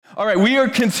All right, we are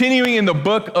continuing in the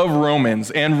book of Romans,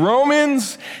 and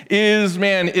Romans is,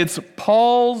 it's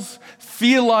Paul's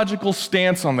theological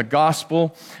stance on the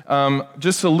gospel.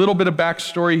 Just a little bit of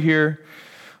backstory here.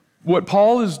 What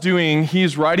Paul is doing,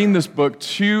 he's writing this book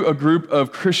to a group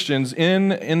of Christians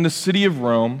in the city of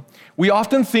Rome. We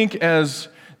often think as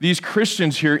these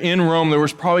Christians here in Rome, there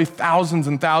was probably thousands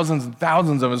and thousands and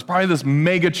thousands of us, probably this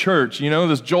mega church,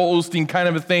 this Joel Osteen kind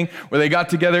of a thing where they got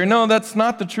together. No, that's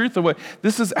not the truth of what,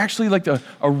 this is actually like a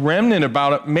remnant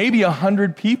about maybe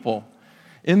 100 people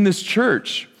in this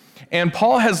church. And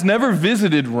Paul has never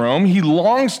visited Rome. He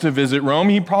longs to visit Rome.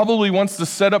 He probably wants to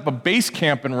set up a base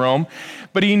camp in Rome.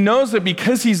 But he knows that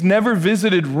because he's never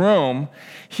visited Rome,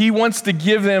 he wants to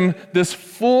give them this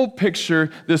full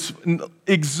picture, this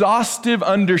exhaustive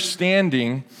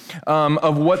understanding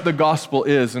of what the gospel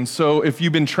is. And so if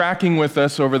you've been tracking with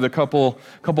us over the couple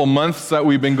months that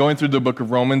we've been going through the book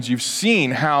of Romans, you've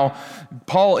seen how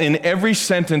Paul, in every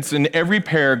sentence, in every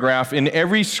paragraph, in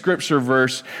every scripture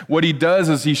verse, what he does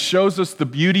is he shows us the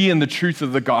beauty and the truth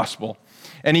of the gospel.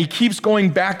 And he keeps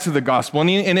going back to the gospel.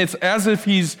 And it's as if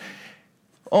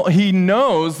he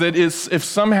knows that if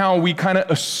somehow we kind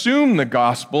of assume the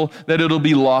gospel, that it'll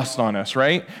be lost on us,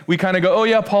 right? We kind of go, oh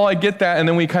yeah, Paul, I get that, and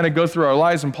then we kind of go through our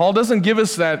lives, and Paul doesn't give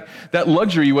us that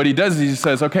luxury. What he does is he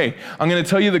says, okay, I'm going to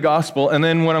tell you the gospel, and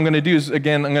then what I'm going to do is,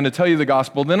 again, I'm going to tell you the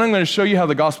gospel, then I'm going to show you how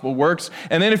the gospel works,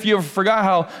 and then if you ever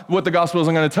forgot what the gospel is,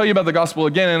 I'm going to tell you about the gospel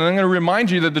again, and I'm going to remind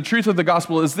you that the truth of the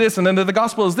gospel is this, and then that the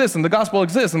gospel is this, and the gospel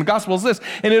is this, and the gospel is this,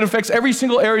 and it affects every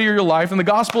single area of your life, and the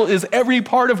gospel is every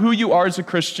part of who you are as a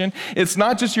Christian. It's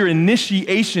not just your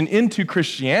initiation into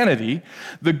Christianity.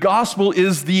 The gospel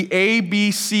is the A,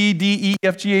 B, C, D, E,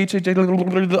 F, G, H, H, all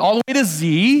the way to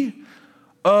Z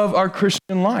of our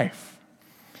Christian life.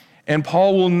 And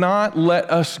Paul will not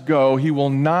let us go. He will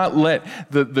not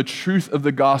let the truth of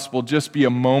the gospel just be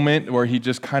a moment where he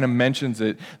just kind of mentions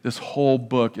it. This whole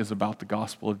book is about the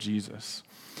gospel of Jesus.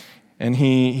 And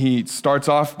he starts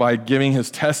off by giving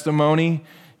his testimony.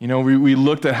 We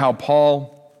looked at how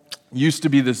Paul used to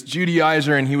be this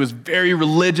Judaizer, and he was very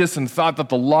religious and thought that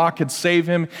the law could save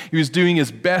him. He was doing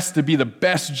his best to be the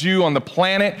best Jew on the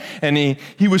planet, and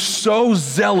he was so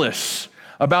zealous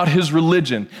about his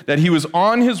religion that he was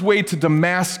on his way to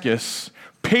Damascus,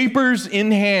 papers in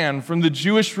hand from the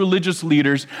Jewish religious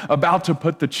leaders, about to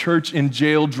put the church in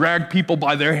jail, drag people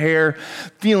by their hair,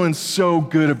 feeling so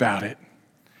good about it.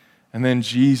 And then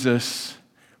Jesus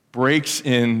breaks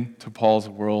into Paul's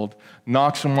world,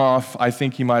 knocks him off. I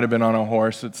think he might have been on a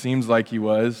horse. It seems like he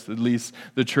was. At least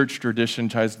the church tradition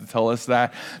tries to tell us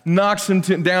that. Knocks him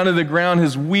down to the ground.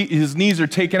 His knees are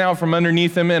taken out from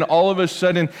underneath him, and all of a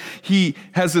sudden, he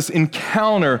has this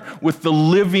encounter with the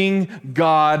living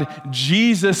God.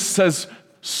 Jesus says,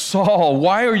 Saul,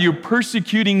 why are you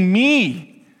persecuting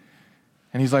me?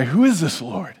 And he's like, who is this,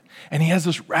 Lord? And he has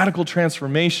this radical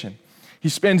transformation. He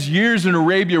spends years in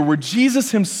Arabia where Jesus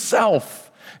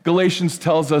himself, Galatians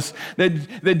tells us,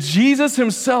 that Jesus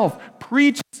himself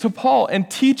preaches to Paul and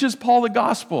teaches Paul the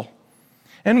gospel.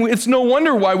 And it's no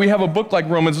wonder why we have a book like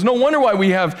Romans. It's no wonder why we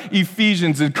have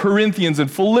Ephesians and Corinthians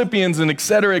and Philippians and et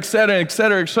cetera, et cetera, et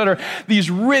cetera, et cetera. These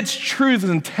rich truths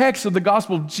and texts of the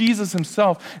gospel of Jesus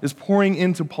himself is pouring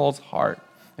into Paul's heart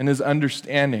and his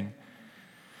understanding.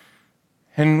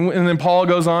 And then Paul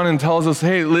goes on and tells us,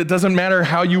 hey, it doesn't matter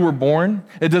how you were born.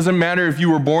 It doesn't matter if you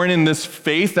were born in this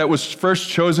faith that was first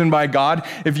chosen by God,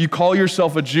 if you call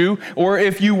yourself a Jew, or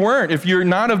if you weren't, if you're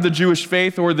not of the Jewish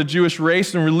faith or the Jewish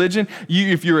race and religion,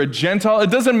 if you're a Gentile. It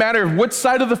doesn't matter what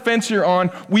side of the fence you're on.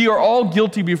 We are all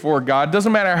guilty before God. It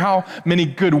doesn't matter how many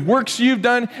good works you've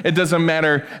done. It doesn't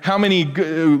matter how many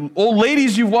old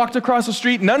ladies you've walked across the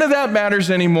street. None of that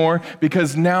matters anymore,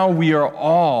 because now we are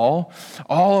all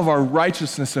of our righteousness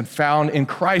and found in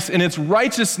Christ. And it's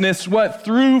righteousness, what?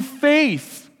 Through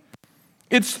faith.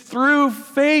 It's through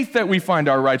faith that we find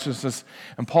our righteousness.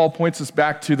 And Paul points us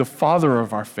back to the father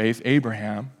of our faith,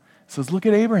 Abraham. He says, look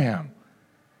at Abraham.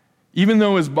 Even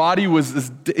though his body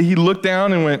was, he looked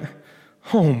down and went,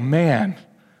 oh man,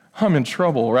 I'm in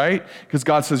trouble, right? Because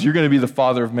God says, you're going to be the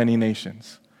father of many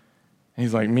nations. And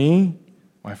he's like, me?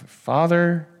 My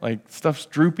father, stuff's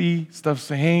droopy, stuff's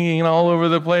hanging all over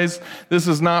the place. This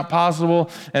is not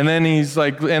possible. And then he's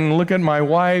like, and look at my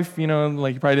wife, he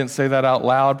probably didn't say that out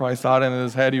loud, probably thought it in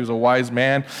his head. He was a wise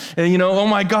man. And oh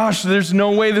my gosh, there's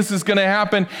no way this is going to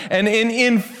happen. And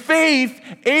in faith,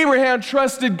 Abraham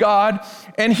trusted God,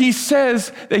 and he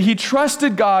says that he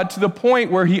trusted God to the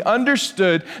point where he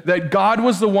understood that God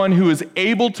was the one who is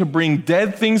able to bring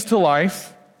dead things to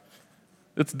life.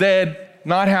 It's dead,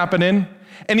 not happening.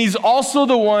 and he's also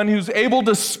the one who's able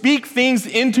to speak things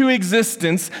into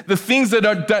existence, the things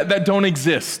that don't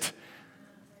exist.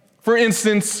 For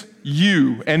instance,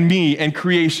 you and me and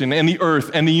creation and the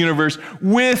earth and the universe.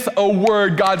 With a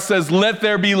word, God says, let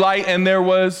there be light, and there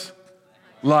was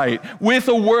light. With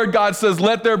a word, God says,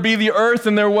 let there be the earth,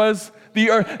 and there was the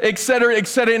earth, et cetera, et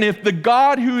cetera. And if the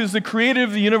God who is the creator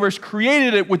of the universe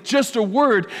created it with just a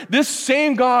word, this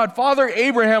same God, Father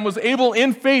Abraham, was able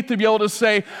in faith to be able to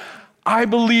say, I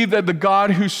believe that the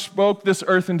God who spoke this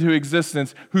earth into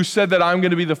existence, who said that I'm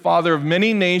going to be the father of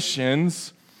many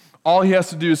nations, all he has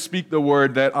to do is speak the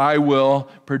word that I will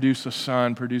produce a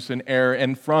son, produce an heir,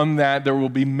 and from that there will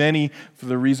be many. For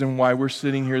the reason why we're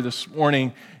sitting here this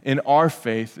morning in our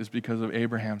faith is because of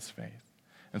Abraham's faith.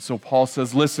 And so Paul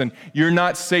says, listen, you're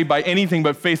not saved by anything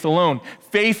but faith alone.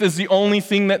 Faith is the only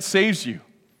thing that saves you.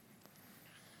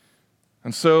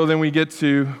 And so then we get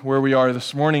to where we are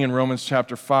this morning in Romans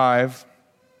chapter 5.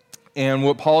 And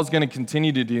what Paul's going to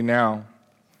continue to do now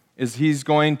is he's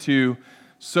going to,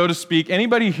 so to speak,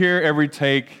 anybody here ever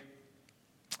take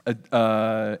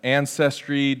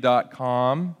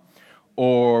Ancestry.com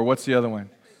or what's the other one?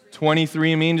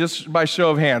 23andMe, just by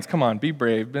show of hands. Come on, be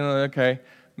brave. Okay.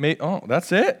 Oh,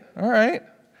 that's it? All right.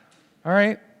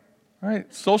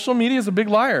 Social media is a big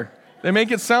liar. They make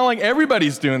it sound like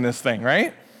everybody's doing this thing,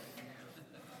 right?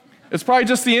 It's probably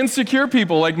just the insecure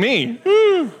people like me.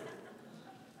 Woo.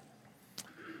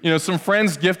 Some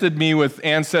friends gifted me with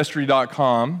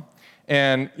Ancestry.com,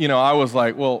 and, I was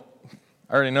like, well,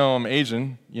 I already know I'm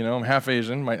Asian, I'm half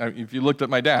Asian. If you looked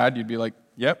at my dad, you'd be like,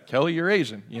 yep, Kelly, you're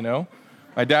Asian,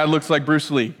 My dad looks like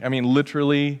Bruce Lee. I mean,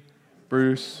 literally,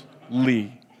 Bruce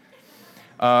Lee.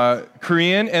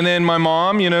 Korean, and then my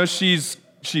mom, she's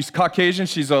Caucasian.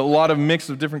 She's a lot of mix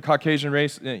of different Caucasian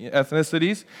race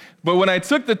ethnicities. But when I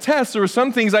took the test, there were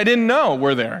some things I didn't know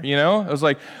were there, I was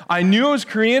like, I knew it was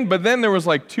Korean, but then there was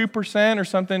like 2% or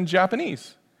something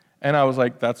Japanese. And I was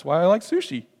like, that's why I like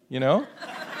sushi, You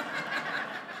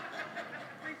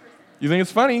think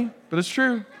it's funny, but it's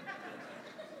true.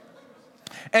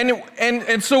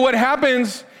 And so what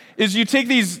happens is you take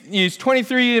these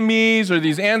 23andMe's or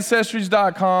these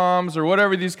Ancestries.coms or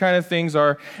whatever these kind of things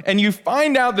are, and you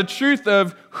find out the truth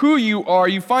of who you are.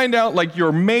 You find out like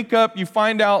your makeup. You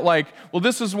find out like, well,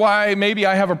 this is why maybe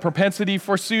I have a propensity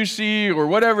for sushi or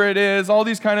whatever it is, all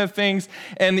these kind of things.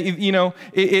 And,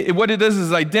 what it does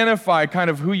is identify kind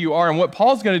of who you are. And what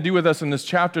Paul's going to do with us in this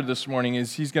chapter this morning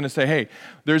is he's going to say, hey,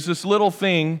 there's this little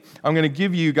thing I'm going to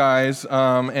give you guys,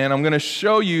 and I'm going to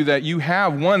show you that you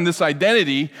have, one, this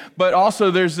identity, but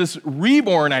also there's this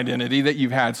reborn identity that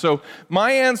you've had. So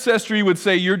my ancestry would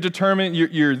say you're determined,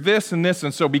 you're this and this,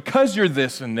 and so because you're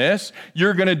this and this,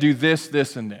 you're going to do this,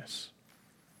 this, and this.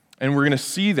 And we're going to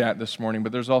see that this morning,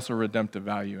 but there's also redemptive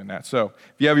value in that. So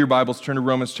if you have your Bibles, turn to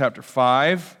Romans chapter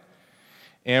 5,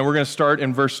 and we're going to start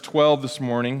in verse 12 this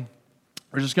morning.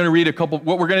 We're just going to read a couple.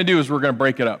 What we're going to do is we're going to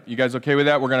break it up. You guys okay with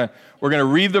that? We're going to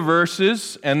read the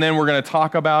verses, and then we're going to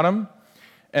talk about them.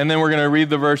 And then we're going to read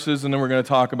the verses, and then we're going to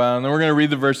talk about them. And then we're going to read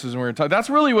the verses, and we're going to talk. That's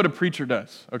really what a preacher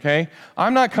does, okay?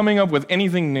 I'm not coming up with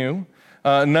anything new.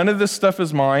 None of this stuff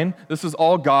is mine. This is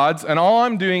all God's, and all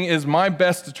I'm doing is my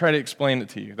best to try to explain it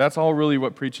to you. That's all really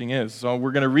what preaching is. So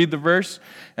we're going to read the verse,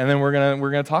 and then we're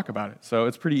going to talk about it. So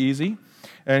it's pretty easy.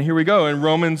 And here we go in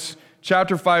Romans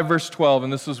chapter 5, verse 12,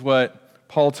 and this is what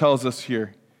Paul tells us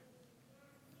here.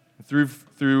 Through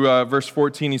verse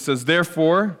 14, he says,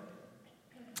 therefore,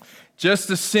 just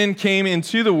as sin came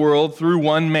into the world through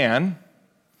one man,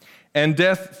 and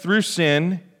death through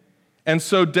sin, and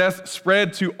so death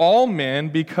spread to all men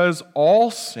because all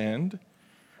sinned.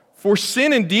 For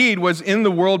sin indeed was in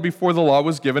the world before the law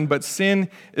was given, but sin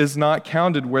is not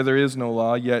counted where there is no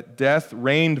law. Yet death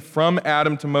reigned from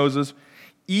Adam to Moses,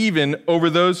 even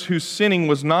over those whose sinning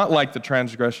was not like the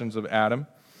transgressions of Adam,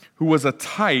 who was a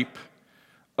type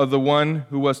of the one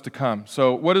who was to come.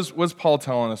 So what's Paul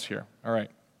telling us here? All right.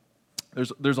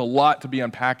 There's a lot to be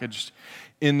unpackaged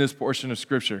in this portion of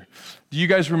Scripture. Do you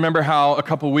guys remember how a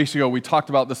couple of weeks ago we talked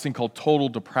about this thing called total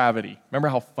depravity? Remember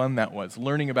how fun that was,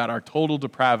 learning about our total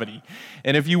depravity.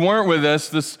 And if you weren't with us,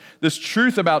 this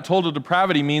truth about total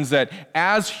depravity means that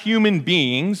as human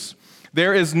beings,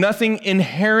 there is nothing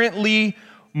inherently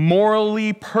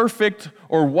morally perfect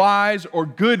or wise or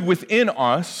good within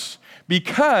us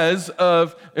because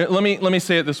of, let me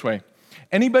say it this way.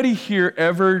 Anybody here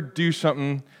ever do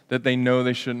something that they know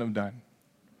they shouldn't have done?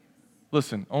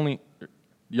 Listen,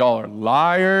 y'all are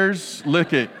liars.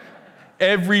 Look at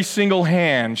every single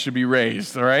hand should be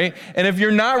raised, all right? And if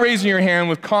you're not raising your hand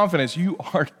with confidence, you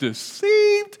are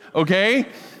deceived, okay?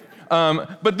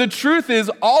 But the truth is,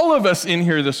 all of us in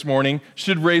here this morning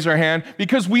should raise our hand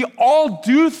because we all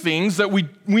do things that we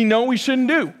know we shouldn't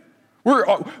do.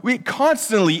 We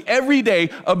constantly, every day,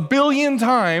 1 billion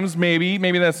times, maybe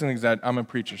that's an exaggeration. I'm a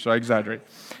preacher, so I exaggerate.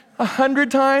 100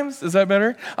 times, is that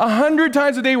better? 100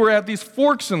 times a day we're at these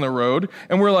forks in the road,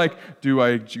 and we're like, do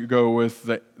I go with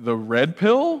the red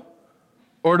pill,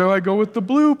 or do I go with the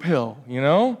blue pill, you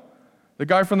know? The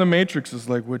guy from The Matrix is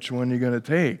like, which one are you going to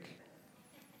take?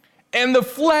 And the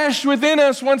flesh within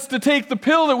us wants to take the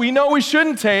pill that we know we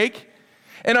shouldn't take,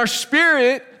 and our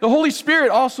spirit, the Holy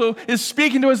Spirit also is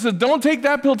speaking to us that don't take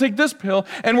that pill, take this pill,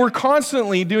 and we're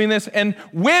constantly doing this. And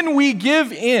when we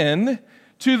give in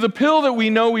to the pill that we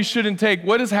know we shouldn't take,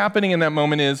 what is happening in that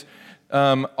moment is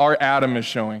our Adam is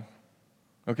showing,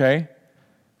 okay?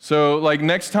 So like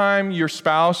next time your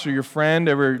spouse or your friend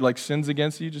ever like sins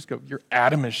against you, just go, your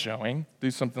Adam is showing, do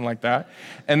something like that,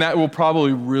 and that will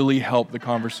probably really help the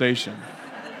conversation.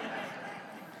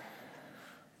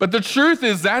 But the truth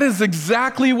is that is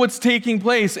exactly what's taking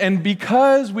place, and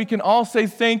because we can all say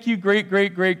thank you, great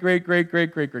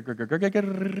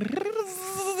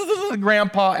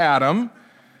Grandpa Adam,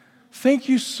 thank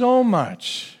you so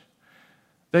much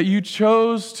that you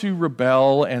chose to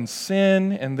rebel and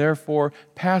sin and therefore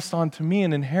passed on to me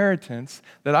an inheritance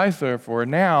that I therefore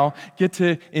now get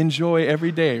to enjoy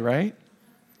every day, right?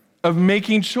 Of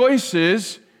making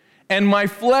choices, and my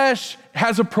flesh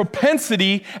has a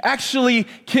propensity, actually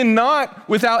cannot,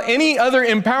 without any other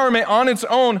empowerment on its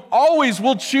own, always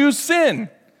will choose sin.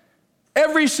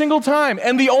 Every single time.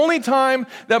 And the only time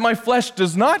that my flesh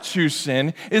does not choose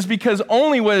sin is because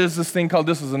only what is this thing called,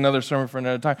 this is another sermon for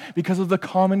another time, because of the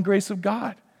common grace of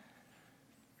God.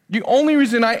 The only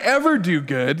reason I ever do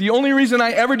good, the only reason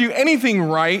I ever do anything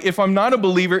right if I'm not a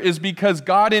believer is because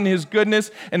God in his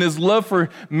goodness and his love for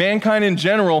mankind in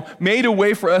general made a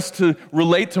way for us to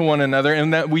relate to one another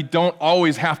and that we don't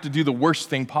always have to do the worst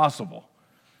thing possible.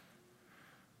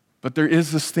 But there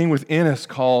is this thing within us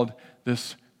called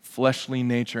this fleshly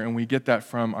nature, and we get that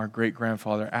from our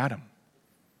great-grandfather Adam.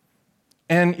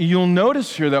 And you'll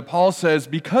notice here that Paul says,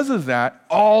 because of that,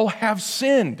 all have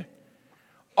sinned.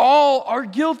 All are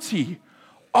guilty.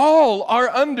 All are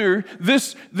under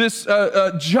this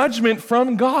judgment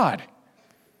from God.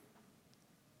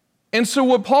 And so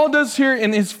what Paul does here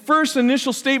in his first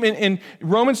initial statement in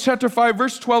Romans chapter 5,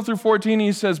 verse 12 through 14,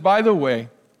 he says, by the way,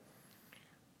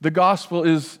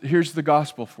 here's the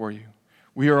gospel for you.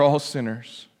 We are all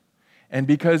sinners. And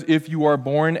because if you are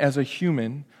born as a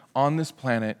human on this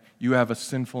planet, you have a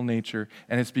sinful nature,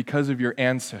 and it's because of your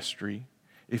ancestry.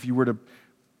 If you were to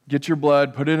get your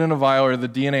blood, put it in a vial or the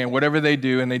DNA, and whatever they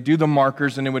do, and they do the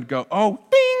markers, and it would go, oh,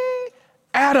 bing,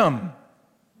 Adam.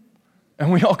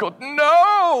 And we all go,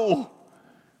 no.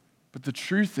 But the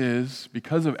truth is,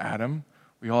 because of Adam,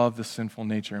 we all have this sinful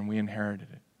nature, and we inherited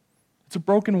it. It's a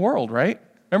broken world, right?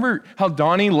 Remember how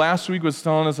Donnie last week was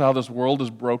telling us how this world is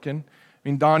broken? I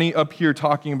mean, Donnie up here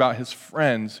talking about his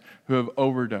friends who have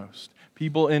overdosed,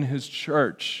 people in his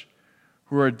church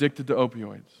who are addicted to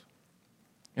opioids.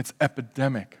 It's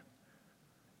epidemic.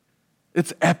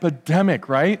 It's epidemic,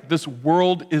 right? This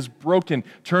world is broken.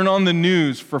 Turn on the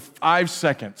news for 5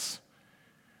 seconds.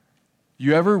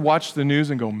 You ever watch the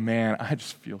news and go, man, I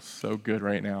just feel so good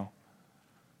right now?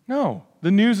 No.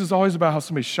 The news is always about how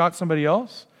somebody shot somebody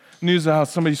else. News of how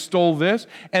somebody stole this.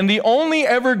 And the only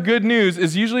ever good news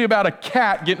is usually about a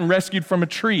cat getting rescued from a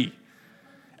tree.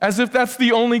 As if that's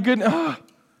the only good. The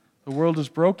world is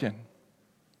broken.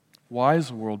 Why is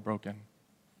the world broken?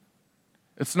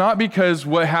 It's not because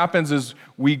what happens is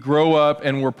we grow up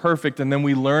and we're perfect and then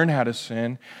we learn how to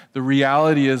sin. The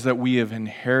reality is that we have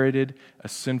inherited a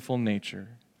sinful nature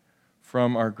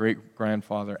from our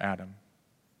great-grandfather Adam.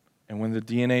 And when the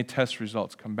DNA test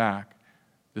results come back,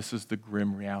 this is the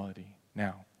grim reality.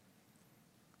 Now,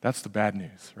 that's the bad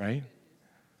news, right?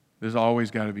 There's always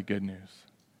got to be good news,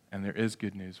 and there is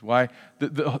good news. Why?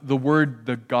 The word,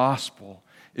 the gospel,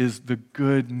 is the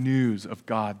good news of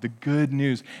God, the good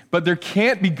news. But there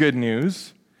can't be good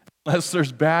news unless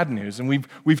there's bad news, and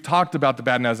we've talked about the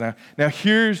bad news now. Now,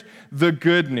 here's the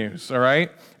good news, all right?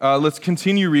 Let's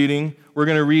continue reading. We're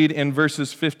going to read in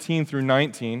verses 15 through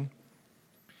 19,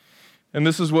 and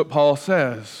this is what Paul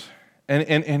says.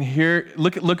 And here,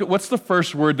 look at what's the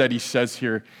first word that he says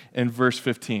here in verse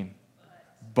 15?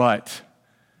 But.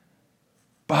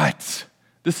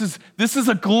 This is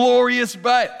a glorious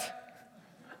but.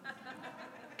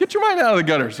 Get your mind out of the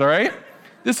gutters, all right?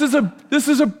 This is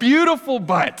a beautiful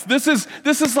but. This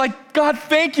is like, God,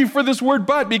 thank you for this word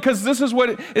but, because this is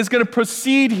what is going to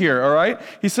proceed here, all right?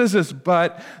 He says this,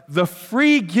 but the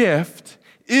free gift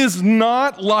is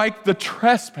not like the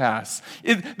trespass.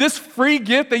 This free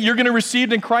gift that you're going to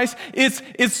receive in Christ,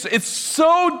 it's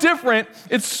so different,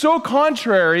 it's so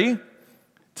contrary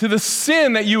to the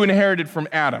sin that you inherited from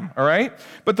Adam, all right?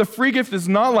 But the free gift is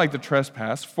not like the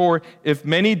trespass, for if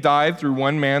many died through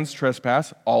one man's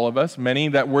trespass, all of us, many,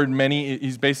 that word many,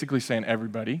 he's basically saying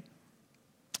everybody,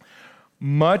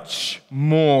 much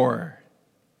more.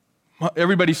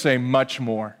 Everybody say much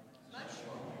more.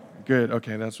 Good,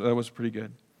 okay, that was pretty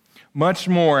good. Much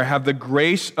more have the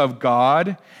grace of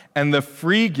God and the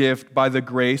free gift by the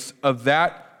grace of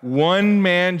that one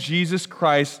man, Jesus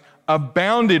Christ,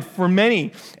 abounded for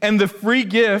many. And the free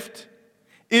gift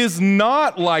is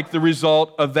not like the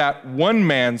result of that one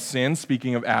man's sin,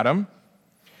 speaking of Adam.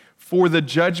 For the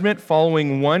judgment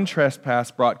following one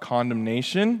trespass brought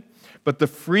condemnation, but the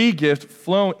free gift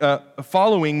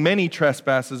following many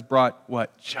trespasses brought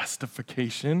what?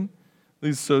 Justification.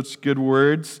 These are such good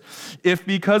words. If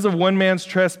because of one man's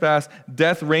trespass,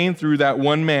 death reigned through that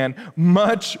one man,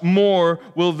 much more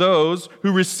will those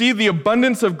who receive the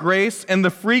abundance of grace and the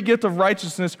free gift of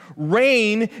righteousness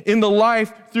reign in the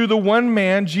life through the one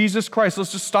man, Jesus Christ.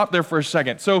 Let's just stop there for a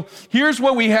second. So here's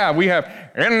what we have. We have,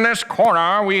 in this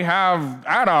corner, we have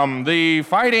Adam, the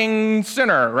fighting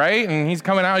sinner, right? And he's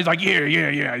coming out, he's like,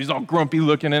 yeah. He's all grumpy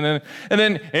looking. And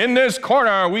then in this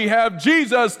corner, we have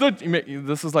Jesus.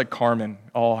 This is like Carmen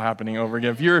all happening over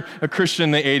again. If you're a Christian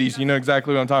in the 80s, you know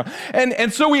exactly what I'm talking about.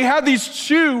 And so we have these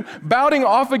two bouting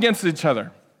off against each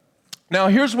other. Now,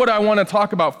 here's what I want to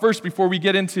talk about first before we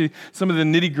get into some of the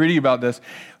nitty-gritty about this.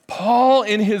 Paul,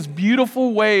 in his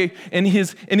beautiful way, in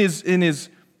his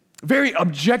very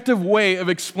objective way of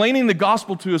explaining the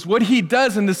gospel to us, what he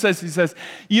does in this, he says,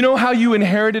 you know how you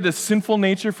inherited a sinful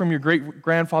nature from your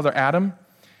great-grandfather Adam?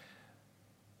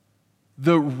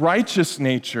 The righteous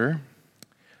nature,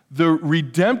 the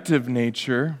redemptive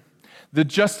nature, the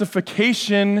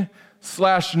justification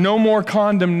 / no more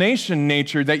condemnation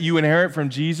nature that you inherit from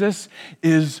Jesus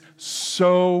is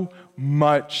so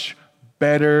much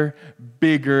better,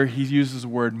 bigger. He uses the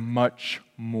word much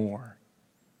more.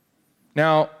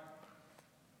 Now,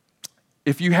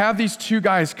 if you have these two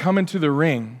guys come into the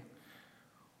ring,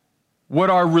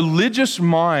 what our religious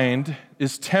mind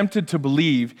is tempted to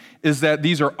believe is that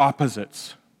these are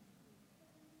opposites.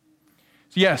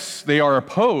 Yes, they are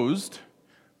opposed,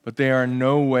 but they are in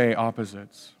no way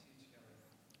opposites.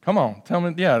 Come on, tell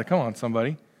me, come on,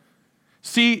 somebody.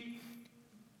 See,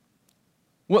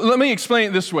 well, let me explain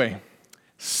it this way.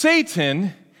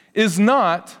 Satan is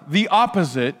not the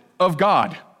opposite of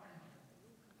God.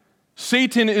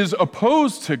 Satan is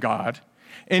opposed to God,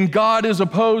 and God is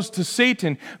opposed to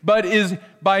Satan, but is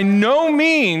by no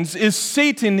means is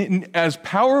Satan as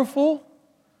powerful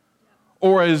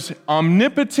or as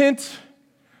omnipotent,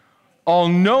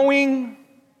 all-knowing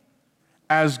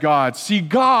as God. See,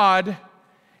 God,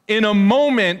 in a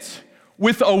moment,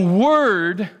 with a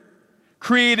word,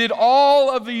 created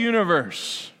all of the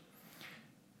universe.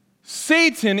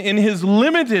 Satan, in his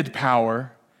limited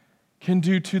power, can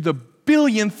do to the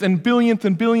billionth and billionth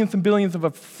and billionth and billionth of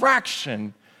a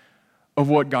fraction of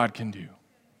what God can do.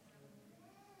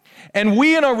 And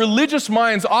we in our religious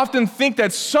minds often think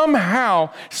that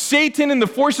somehow Satan and the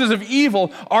forces of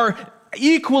evil are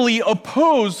equally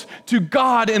opposed to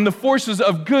God and the forces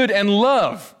of good and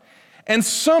love. And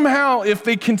somehow, if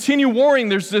they continue warring,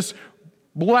 there's this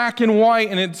black and white,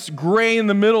 and it's gray in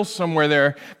the middle somewhere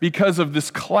there because of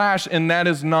this clash, and that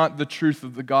is not the truth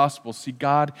of the gospel. See,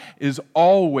 God is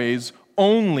always,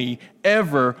 only,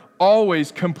 ever,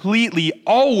 always, completely,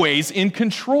 always in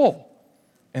control.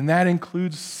 And that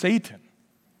includes Satan.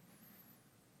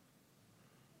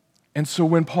 And so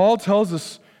when Paul tells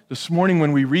us this morning,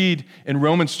 when we read in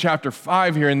Romans chapter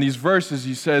 5 here in these verses,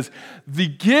 he says, the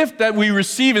gift that we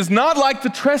receive is not like the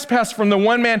trespass from the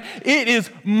one man. It is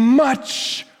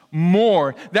much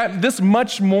more. This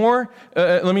much more,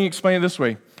 let me explain it this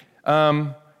way.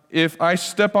 If I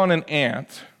step on an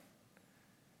ant,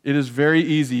 it is very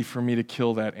easy for me to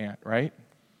kill that ant, right?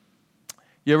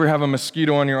 You ever have a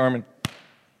mosquito on your arm and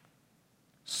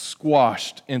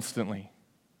squashed instantly?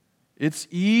 It's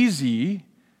easy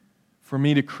for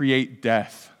me to create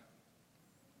death.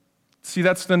 See,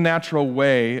 that's the natural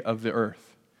way of the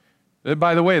earth.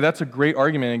 By the way, that's a great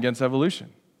argument against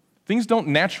evolution. Things don't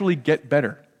naturally get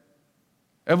better.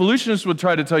 Evolutionists would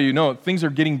try to tell you, no, things are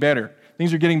getting better.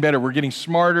 Things are getting better. We're getting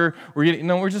smarter.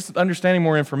 We're just understanding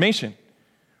more information.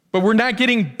 But we're not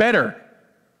getting better.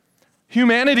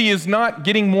 Humanity is not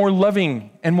getting more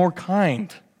loving and more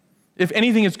kind. If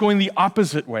anything, it's going the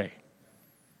opposite way.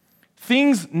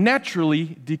 Things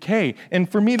naturally decay. And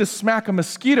for me to smack a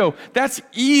mosquito, that's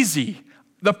easy.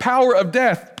 The power of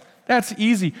death, That's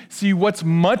easy. See, what's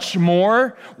much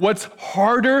more, what's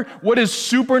harder, what is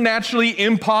supernaturally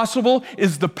impossible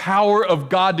is the power of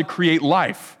God to create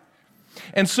life.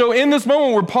 And so in this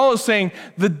moment where Paul is saying,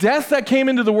 the death that came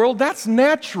into the world, that's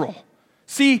natural.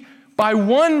 See, by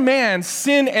one man,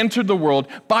 sin entered the world.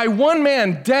 By one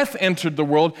man, death entered the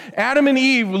world. Adam and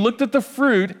Eve looked at the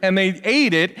fruit, and they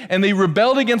ate it, and they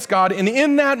rebelled against God. And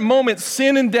in that moment,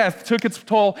 sin and death took its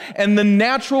toll, and the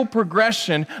natural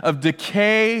progression of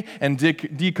decay and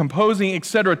decomposing,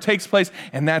 etc., takes place,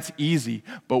 and that's easy.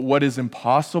 But what is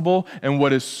impossible, and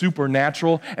what is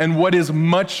supernatural, and what is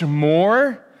much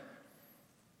more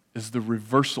is the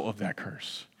reversal of that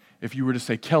curse. If you were to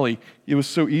say, Kelly, it was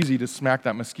so easy to smack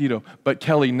that mosquito, but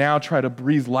Kelly, now try to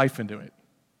breathe life into it.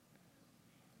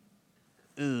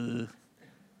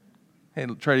 Hey,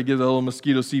 try to give the little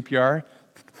mosquito CPR.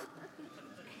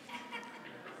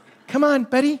 Come on,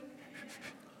 buddy.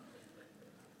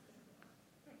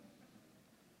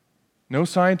 No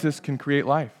scientist can create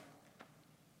life.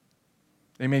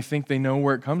 They may think they know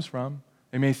where it comes from.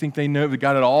 They may think they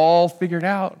got it all figured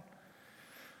out.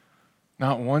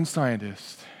 Not one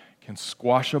scientist can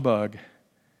squash a bug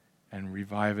and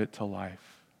revive it to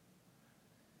life.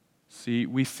 See,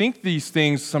 we think these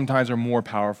things sometimes are more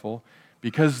powerful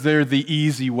because they're the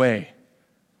easy way.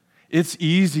 It's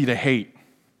easy to hate.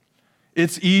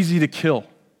 It's easy to kill.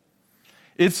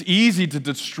 It's easy to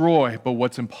destroy, but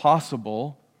what's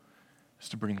impossible is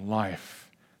to bring life.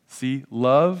 See,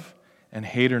 love and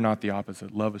hate are not the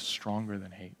opposite. Love is stronger than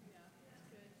hate.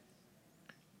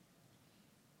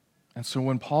 And so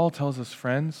when Paul tells us,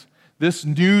 friends, this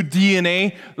new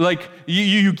DNA, like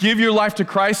you give your life to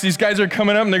Christ, these guys are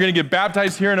coming up and they're going to get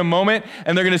baptized here in a moment,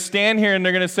 and they're going to stand here and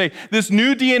they're going to say, this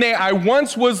new DNA, I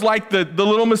once was like the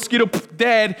little mosquito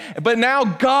dead, but now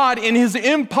God, in his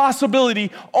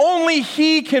impossibility, only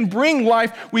he can bring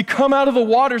life. We come out of the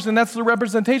waters, and that's the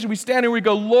representation. We stand here and we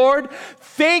go, Lord,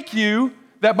 thank you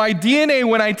that my DNA,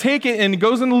 when I take it and it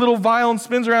goes in a little vial and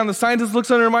spins around, the scientist looks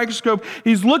under a microscope,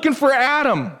 he's looking for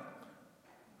Adam.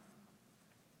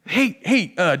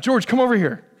 Hey, George, come over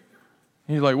here.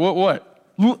 And he's like, what?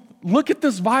 Look at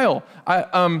this vial.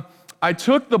 I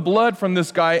took the blood from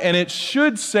this guy, and it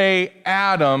should say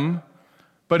Adam,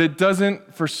 but it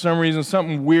doesn't for some reason.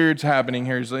 Something weird's happening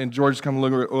here. And George comes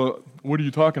looking over, what are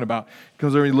you talking about? He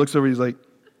comes over, he looks over, he's like,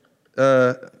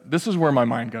 this is where my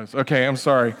mind goes. Okay, I'm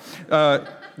sorry.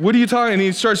 What are you talking? And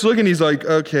he starts looking, he's like,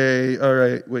 okay, all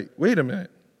right, wait a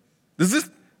minute. Is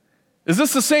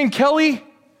this the same Kelly?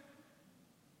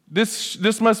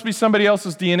 This must be somebody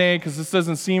else's DNA because this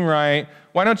doesn't seem right.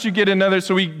 Why don't you get another?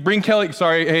 So we bring Kelly.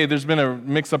 Sorry, hey, there's been a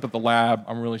mix-up at the lab.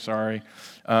 I'm really sorry.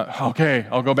 Okay,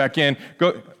 I'll go back in.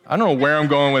 I don't know where I'm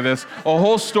going with this. A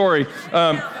whole story.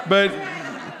 But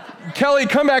Kelly,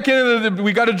 come back in.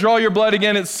 We got to draw your blood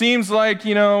again. It seems like,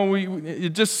 it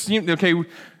just seemed,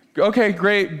 okay,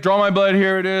 great. Draw my blood.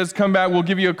 Here it is. Come back. We'll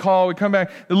give you a call. We come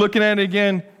back. They're looking at it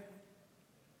again.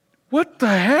 What the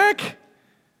heck?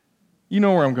 You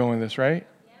know where I'm going with this, right?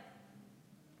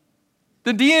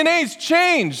 The DNA's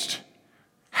changed.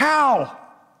 How?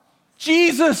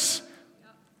 Jesus.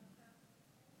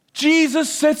 Jesus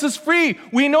sets us free.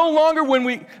 We no longer,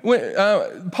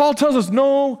 Paul tells us,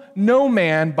 no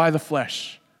man by the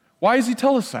flesh. Why does he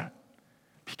tell us that?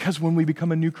 Because when we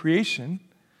become a new creation,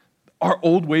 our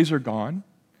old ways are gone.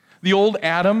 The old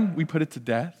Adam, we put it to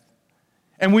death.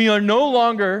 And we are no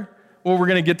longer, well, we're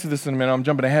going to get to this in a minute. I'm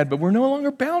jumping ahead, but we're no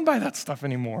longer bound by that stuff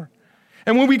anymore.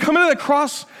 And when we come into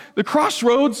the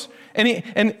crossroads, and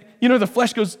the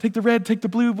flesh goes, take the red, take the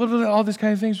blue, blah, blah, blah, all these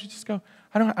kind of things, we just go,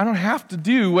 I don't have to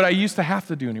do what I used to have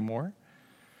to do anymore.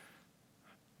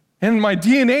 And my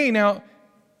DNA now,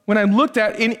 when I looked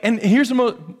at, and here's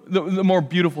the more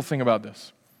beautiful thing about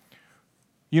this.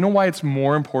 You know why it's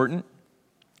more important?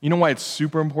 You know why it's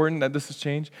super important that this has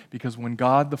changed? Because when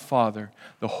God the Father,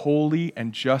 the holy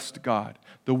and just God,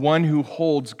 the one who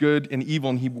holds good and evil,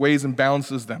 and he weighs and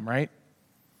balances them, right?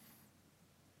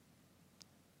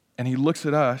 And he looks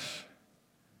at us,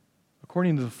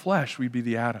 according to the flesh, we'd be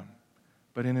the Adam.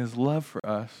 But in his love for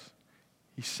us,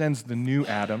 he sends the new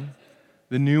Adam,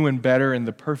 the new and better and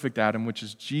the perfect Adam, which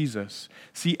is Jesus.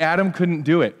 See, Adam couldn't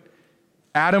do it.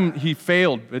 Adam, he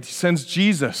failed, but he sends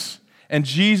Jesus. And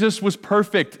Jesus was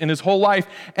perfect in his whole life.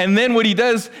 And then what he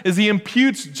does is he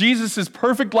imputes Jesus'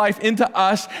 perfect life into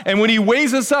us. And when he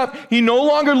weighs us up, he no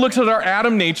longer looks at our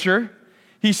Adam nature.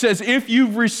 He says, if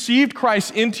you've received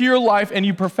Christ into your life and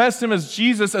you profess him as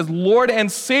Jesus, as Lord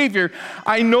and Savior,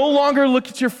 I no longer look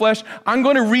at your flesh. I'm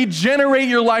going to regenerate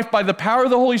your life by the power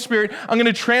of the Holy Spirit. I'm going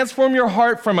to transform your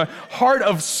heart from a heart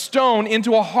of stone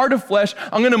into a heart of flesh.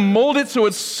 I'm going to mold it so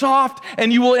it's soft,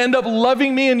 and you will end up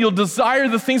loving me, and you'll desire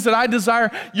the things that I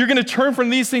desire. You're going to turn from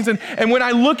these things. And when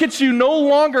I look at you, no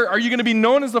longer are you going to be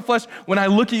known as the flesh. When I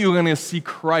look at you, I'm going to see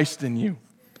Christ in you.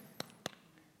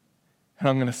 And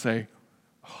I'm going to say,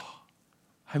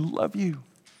 I love you.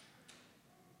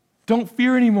 Don't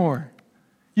fear anymore.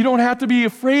 You don't have to be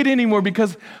afraid anymore,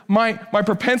 because my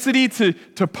propensity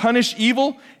to punish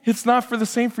evil, it's not for the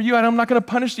same for you. I'm not going to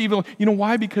punish evil. You know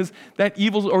why? Because that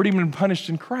evil's already been punished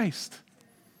in Christ.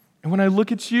 And when I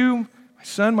look at you, my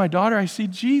son, my daughter, I see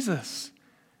Jesus.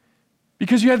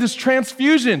 Because you had this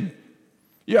transfusion.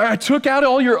 Yeah, I took out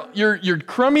all your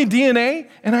crummy DNA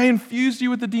and I infused you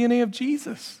with the DNA of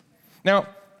Jesus. Now,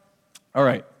 all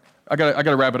right. I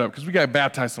gotta wrap it up because we gotta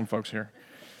baptize some folks here.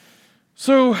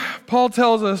 So Paul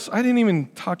tells us, I didn't even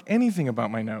talk anything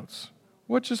about my notes.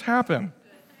 What just happened?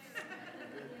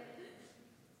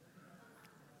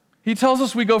 He tells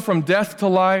us we go from death to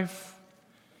life,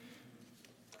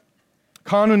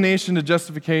 condemnation to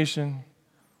justification.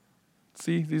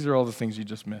 See, these are all the things you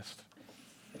just missed.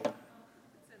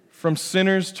 From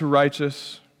sinners to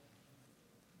righteous.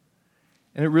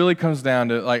 And it really comes down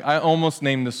to, like, I almost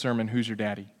named this sermon, Who's Your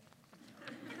Daddy?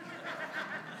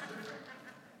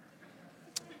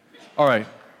 All right,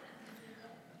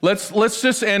 let's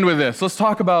just end with this. Let's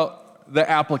talk about the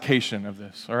application of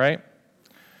this, all right?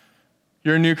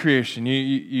 You're a new creation.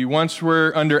 You once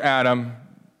were under Adam,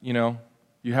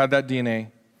 you had that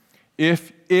DNA.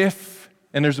 If,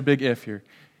 and there's a big if here,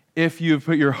 if you have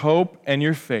put your hope and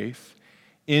your faith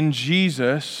in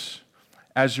Jesus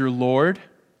as your Lord,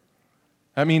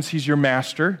 that means he's your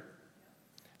master.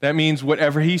 That means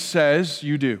whatever he says,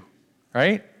 you do,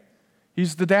 right?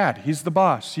 He's the dad. He's the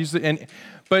boss.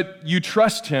 But you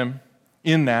trust him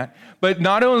in that. But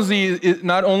not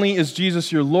only is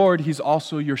Jesus your Lord, he's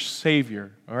also your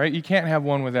Savior. All right? You can't have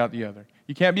one without the other.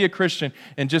 You can't be a Christian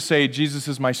and just say, Jesus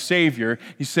is my Savior.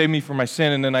 He saved me from my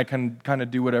sin, and then I can kind of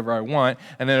do whatever I want.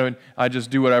 And then I just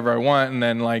do whatever I want, and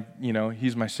then,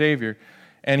 he's my Savior.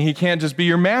 And he can't just be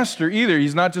your master either.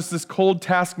 He's not just this cold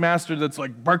taskmaster that's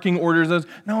like barking orders.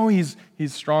 No, he's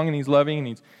strong and he's loving and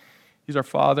he's our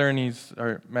Father and he's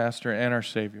our Master and our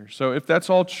Savior. So if that's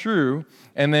all true,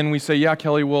 and then we say, yeah,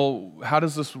 Kelly, well, how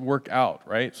does this work out,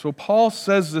 right? So Paul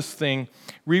says this thing.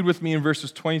 Read with me in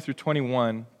verses 20 through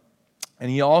 21. And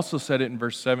he also said it in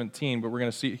verse 17, but we're going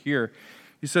to see it here.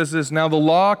 He says this, now the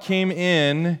law came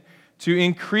in to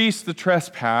increase the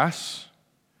trespass,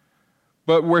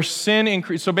 but where sin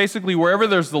increased, so basically wherever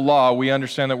there's the law, we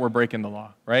understand that we're breaking the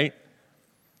law, right?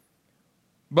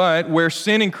 But where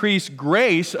sin increased,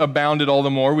 grace abounded all the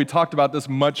more. We talked about this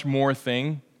much more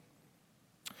thing.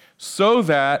 So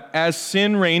that as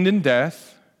sin reigned in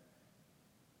death,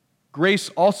 grace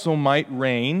also might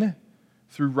reign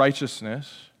through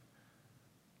righteousness,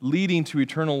 leading to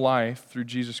eternal life through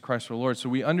Jesus Christ our Lord. So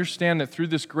we understand that through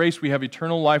this grace we have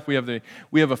eternal life. We have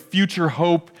a future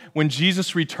hope. When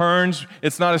Jesus returns,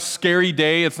 it's not a scary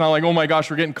day. It's not like, oh my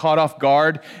gosh, we're getting caught off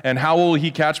guard, and how will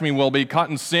he catch me? Will I be caught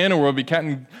in sin, or will I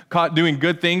be caught doing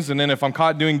good things? And then if I'm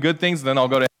caught doing good things, then I'll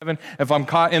go to heaven. If I'm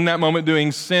caught in that moment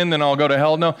doing sin, then I'll go to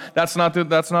hell. No, that's not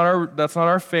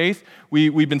our faith.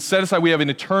 We've been set aside. We have an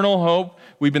eternal hope.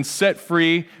 We've been set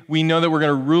free. We know that we're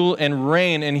going to rule and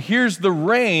reign. And here's the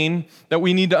reign that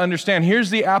we need to understand.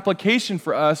 Here's the application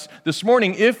for us this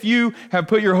morning. If you have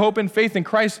put your hope and faith in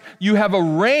Christ, you have a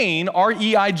reign,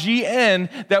 R-E-I-G-N,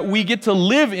 that we get to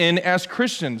live in as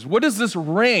Christians. What is this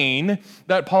reign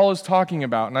that Paul is talking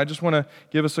about? And I just want to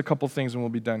give us a couple things and we'll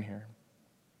be done here.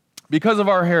 Because of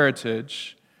our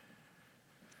heritage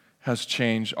has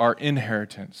changed, our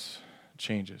inheritance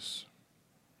changes.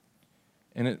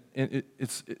 And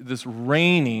it's this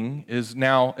reigning is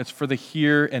now, it's for the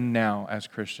here and now as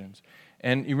Christians.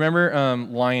 And you remember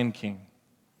Lion King?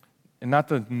 And not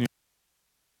the new.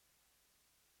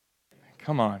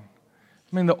 Come on.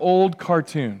 I mean, the old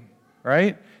cartoon,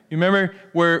 right? You remember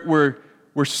where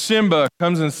Simba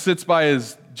comes and sits by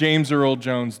his James Earl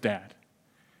Jones dad.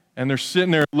 And they're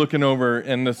sitting there looking over,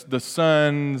 and the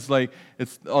sun's like,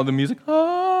 it's all the music,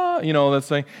 that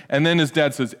thing. And then his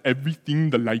dad says, everything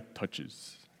the light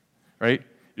touches, right,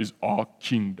 is our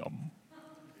kingdom.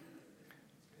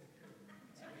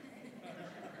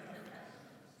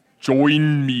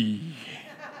 Join me.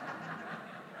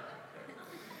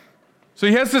 So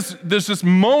he has there's this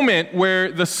moment where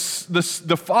the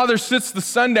father sits the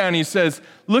son down and he says,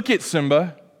 look at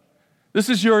Simba, this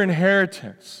is your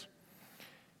inheritance.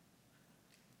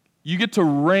 You get to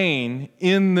reign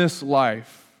in this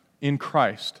life in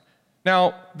Christ.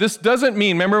 Now, this doesn't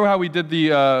mean, remember how we did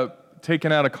the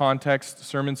taken out of context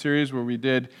sermon series where we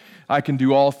did, I can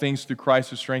do all things through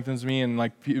Christ who strengthens me, and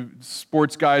like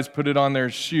sports guys put it on their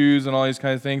shoes and all these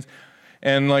kinds of things.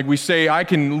 And like we say, I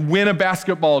can win a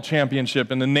basketball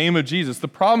championship in the name of Jesus. The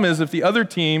problem is if the other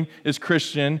team is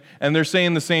Christian and they're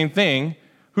saying the same thing,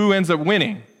 who ends up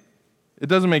winning? It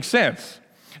doesn't make sense.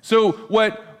 So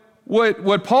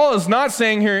what Paul is not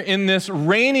saying here in this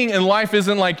reigning in life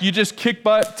isn't like you just kick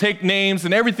butt, take names,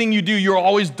 and everything you do, you're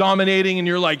always dominating and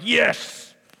you're like,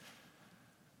 yes.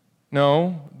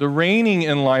 No, the reigning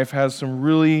in life has some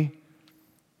really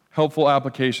helpful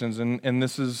applications, and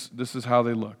this is how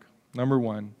they look. Number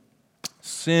one,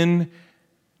 sin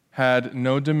had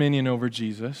no dominion over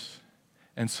Jesus,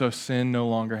 and so sin no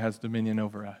longer has dominion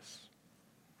over us.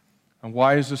 And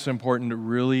why is this important to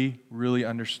really, really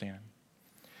understand?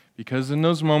 Because in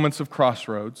those moments of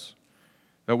crossroads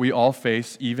that we all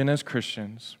face, even as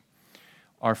Christians,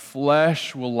 our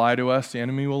flesh will lie to us, the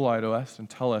enemy will lie to us and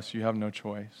tell us you have no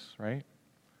choice, right?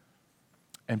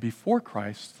 And before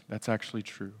Christ, that's actually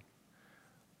true.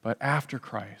 But after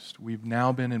Christ, we've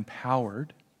now been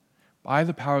empowered by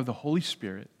the power of the Holy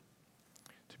Spirit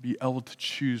to be able to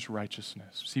choose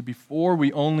righteousness. See, before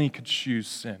we only could choose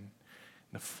sin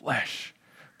in the flesh,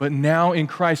 but now in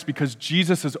Christ, because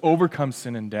Jesus has overcome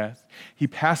sin and death, he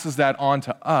passes that on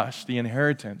to us, the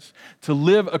inheritance, to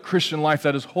live a Christian life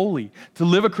that is holy, to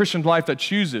live a Christian life that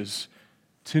chooses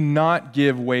to not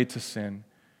give way to sin,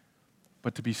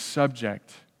 but to be subject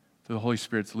to the Holy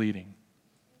Spirit's leading.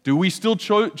 Do we still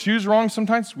choose wrong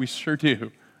sometimes? We sure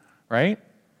do, right?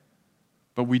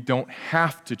 But we don't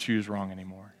have to choose wrong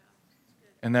anymore.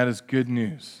 And that is good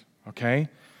news, okay?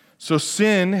 So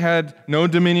sin had no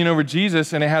dominion over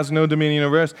Jesus, and it has no dominion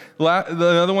over us. The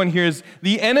other one here is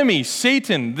the enemy,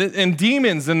 Satan, and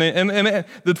demons, and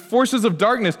the forces of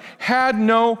darkness had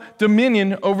no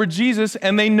dominion over Jesus,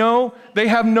 and they know they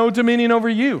have no dominion over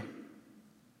you.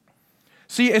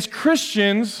 See, as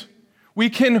Christians, we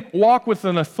can walk with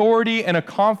an authority and a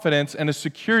confidence and a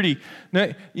security.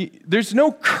 There's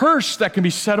no curse that can be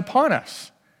set upon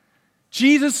us.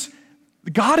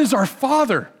 God is our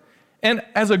Father. And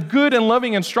as a good and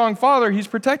loving and strong Father, he's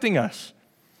protecting us.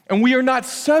 And we are not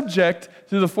subject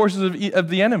to the forces of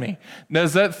the enemy.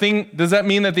 Does that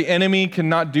mean that the enemy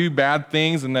cannot do bad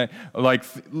things? And that, like,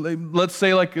 let's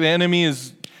say like the enemy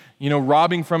is,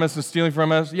 robbing from us and stealing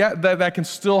from us. Yeah, that can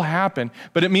still happen.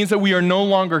 But it means that we are no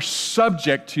longer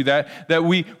subject to that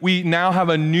we now have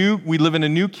we live in a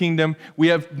new kingdom.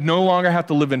 We no longer have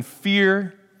to live in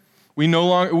fear.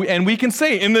 And we can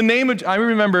say, in the name of, I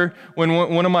remember when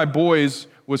one of my boys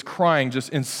was crying just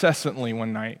incessantly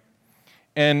one night.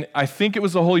 And I think it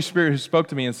was the Holy Spirit who spoke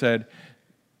to me and said,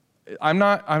 I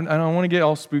don't want to get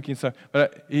all spooky and stuff,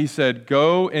 but he said,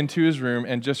 go into his room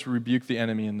and just rebuke the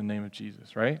enemy in the name of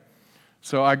Jesus, right?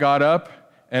 So I got up,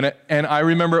 and I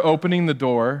remember opening the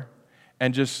door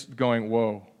and just going,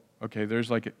 whoa, okay,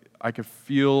 I could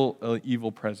feel an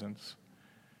evil presence.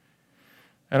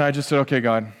 And I just said, okay,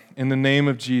 God, in the name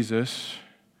of Jesus,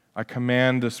 I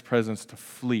command this presence to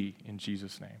flee in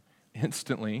Jesus' name.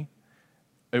 Instantly,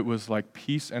 it was like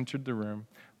peace entered the room.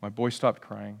 My boy stopped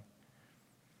crying.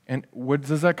 And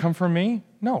does that come from me?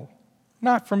 No,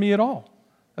 not from me at all.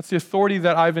 That's the authority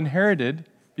that I've inherited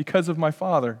because of my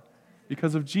Father,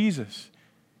 because of Jesus.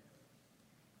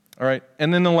 All right,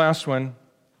 and then the last one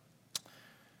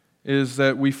is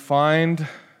that we find,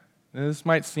 and this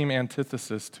might seem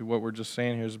antithesis to what we're just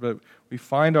saying here, but we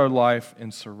find our life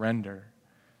in surrender.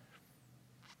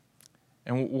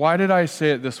 And why did I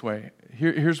say it this way?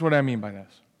 Here's what I mean by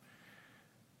this.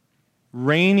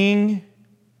 Reigning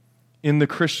in the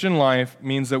Christian life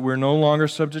means that we're no longer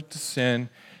subject to sin.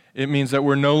 It means that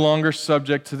we're no longer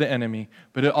subject to the enemy.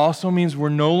 But it also means we're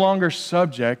no longer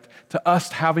subject to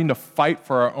us having to fight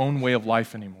for our own way of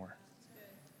life anymore.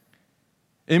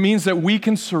 It means that we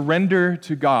can surrender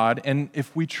to God, and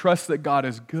if we trust that God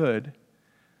is good,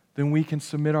 then we can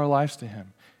submit our lives to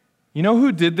him. You know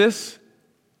who did this?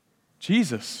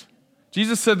 Jesus.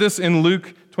 Jesus said this in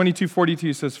Luke 22:42.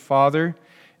 He says, Father,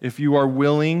 if you are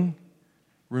willing,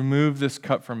 remove this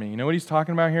cup from me. You know what he's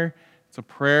talking about here? It's a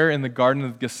prayer in the Garden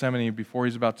of Gethsemane before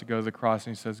he's about to go to the cross,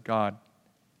 and he says, God,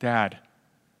 Dad,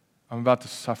 I'm about to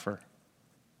suffer.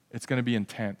 It's going to be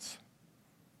intense.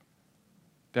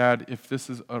 Dad, if this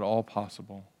is at all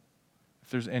possible, if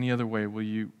there's any other way, will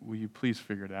you please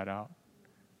figure that out?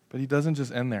 But he doesn't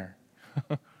just end there.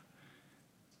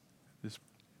 He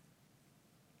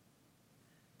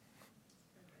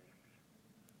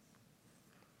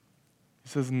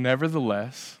says,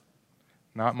 nevertheless,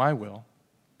 not my will,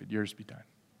 but yours be done.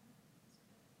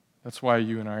 That's why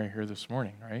you and I are here this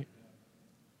morning, right?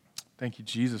 Thank you,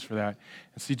 Jesus, for that.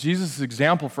 And see, Jesus'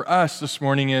 example for us this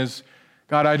morning is,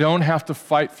 God, I don't have to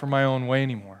fight for my own way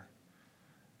anymore.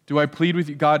 Do I plead with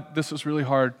you? God, this is really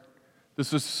hard. This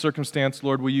is a circumstance.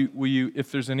 Lord, will you,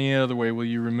 if there's any other way, will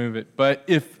you remove it? But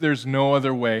if there's no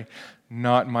other way,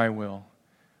 not my will,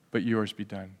 but yours be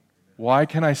done. Why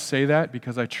can I say that?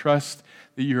 Because I trust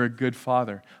that you're a good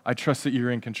Father. I trust that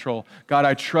you're in control. God,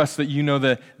 I trust that you know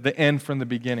the end from the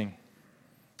beginning.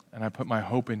 And I put my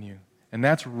hope in you. And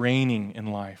that's reigning in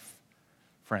life,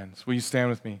 friends. Will you stand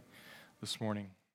with me this morning?